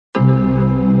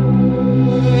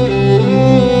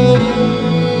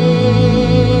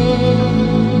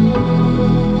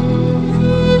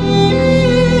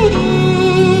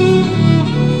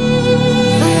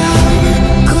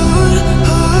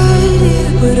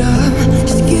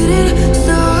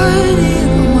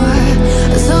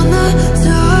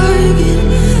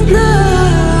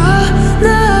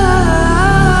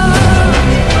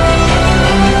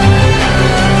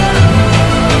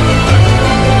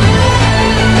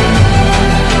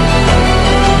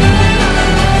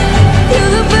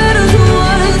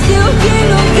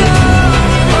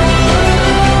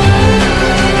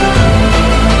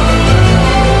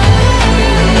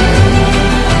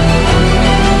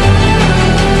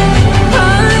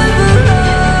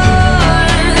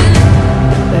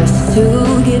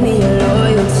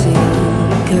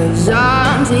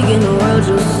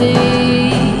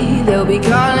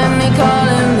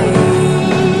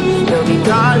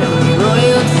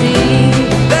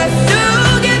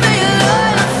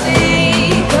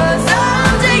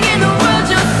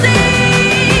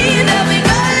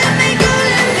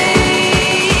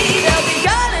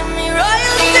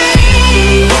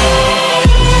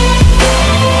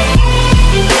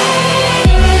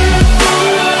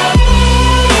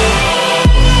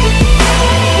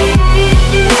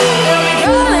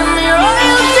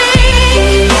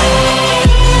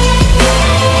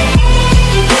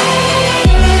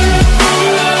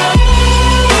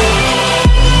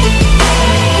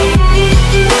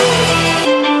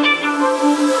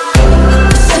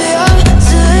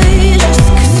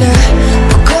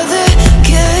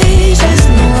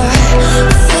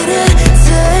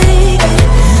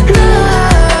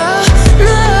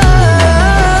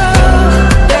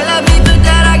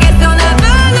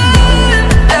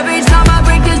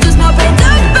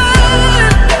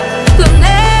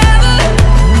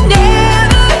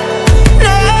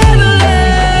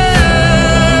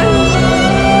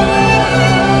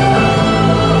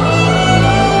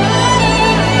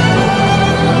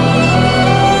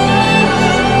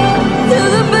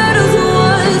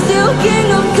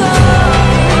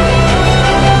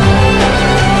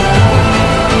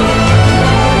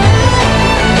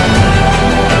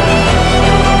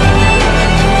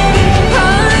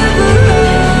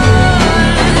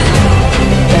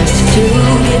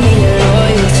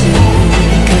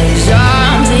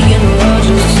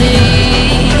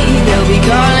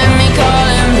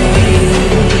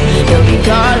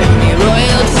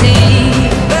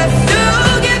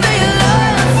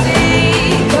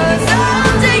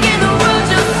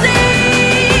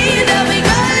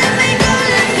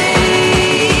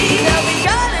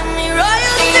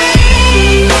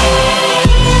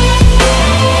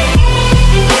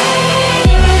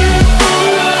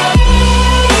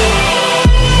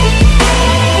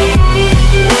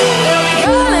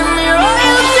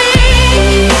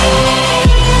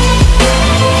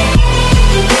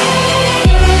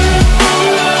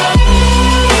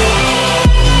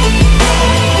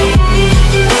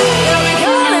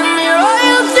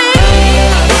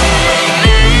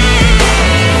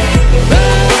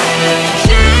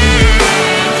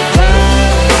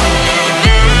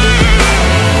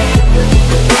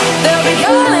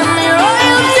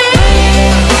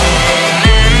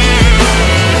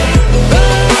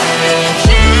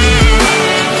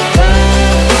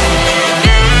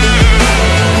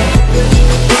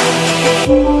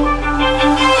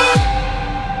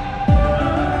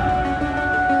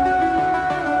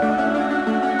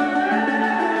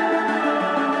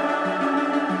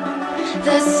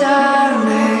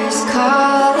summer's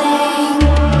calling.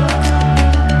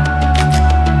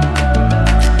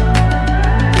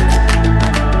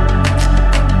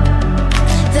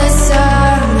 The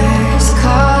summer's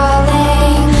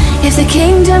calling. If the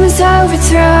kingdom is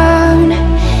overthrown,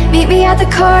 meet me at the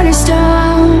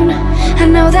cornerstone. I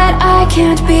know that I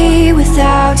can't be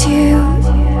without you.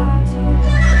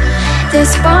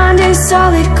 This bond is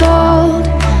solid gold.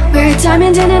 We're a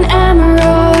diamond and an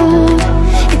emerald.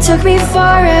 It took me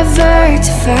forever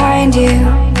to find you.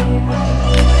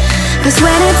 'Cause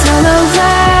when it's all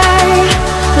over,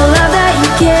 the love that you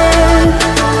give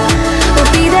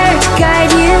will be there to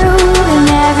guide you in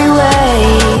every way.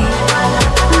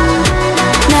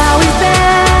 Now we've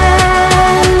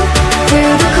been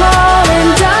through the cold and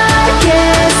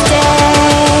darkest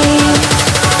days.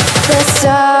 The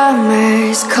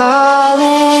summer's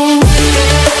calling.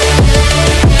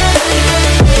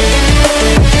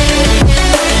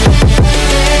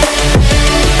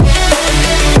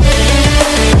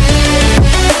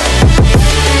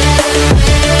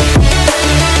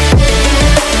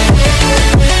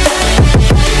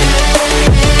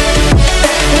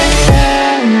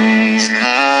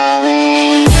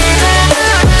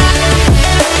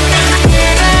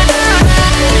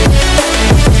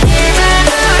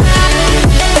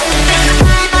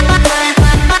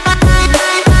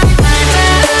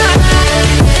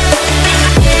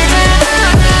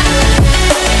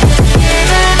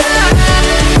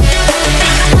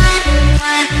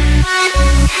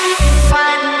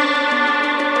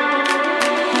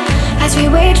 As we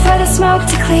wait for the smoke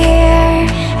to clear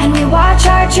and we watch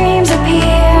our dreams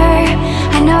appear,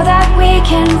 I know that we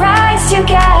can rise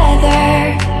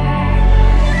together.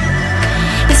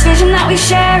 This vision that we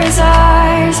share is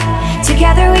ours.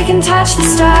 Together we can touch the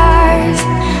stars.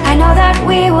 I know that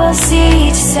we will see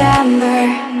December.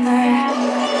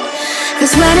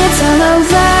 'Cause when it's all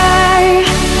over,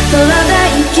 the love that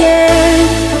you give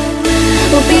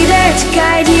will be there to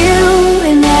guide you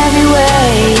in every way.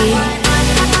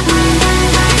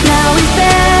 Now we've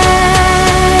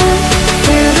been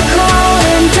through the cold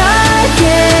and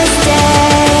darkest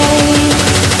days.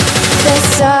 The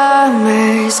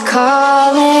summer's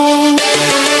calling.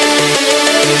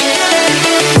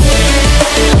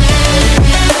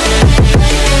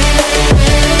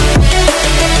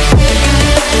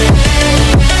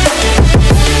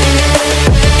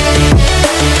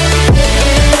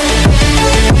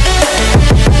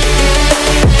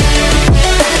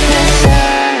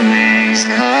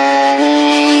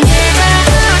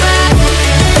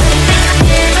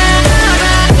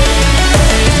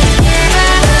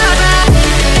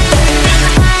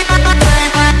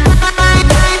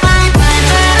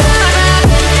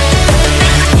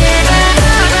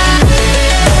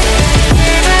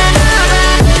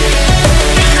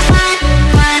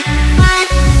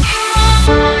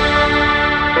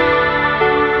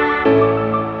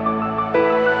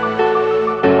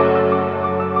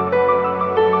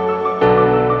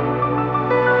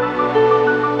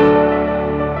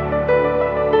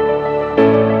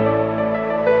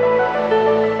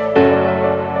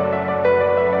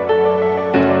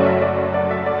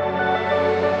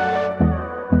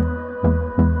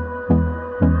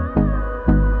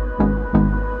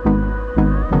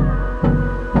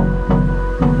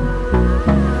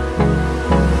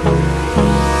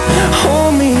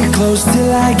 Close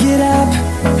till I get up.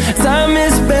 Time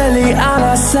is barely on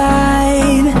our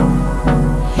side.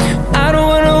 I don't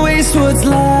wanna waste what's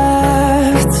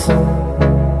left.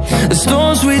 The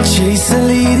storms we chase are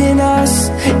leading us,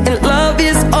 and love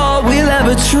is all we'll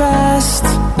ever trust.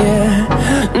 Yeah,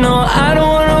 no, I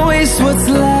don't wanna waste what's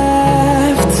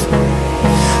left.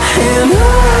 And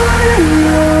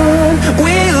on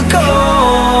we'll go,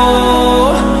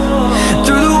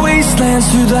 through the wastelands,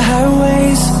 through the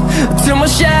highways, till my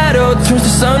shadow turns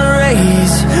to sun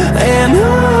rays. And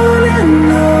on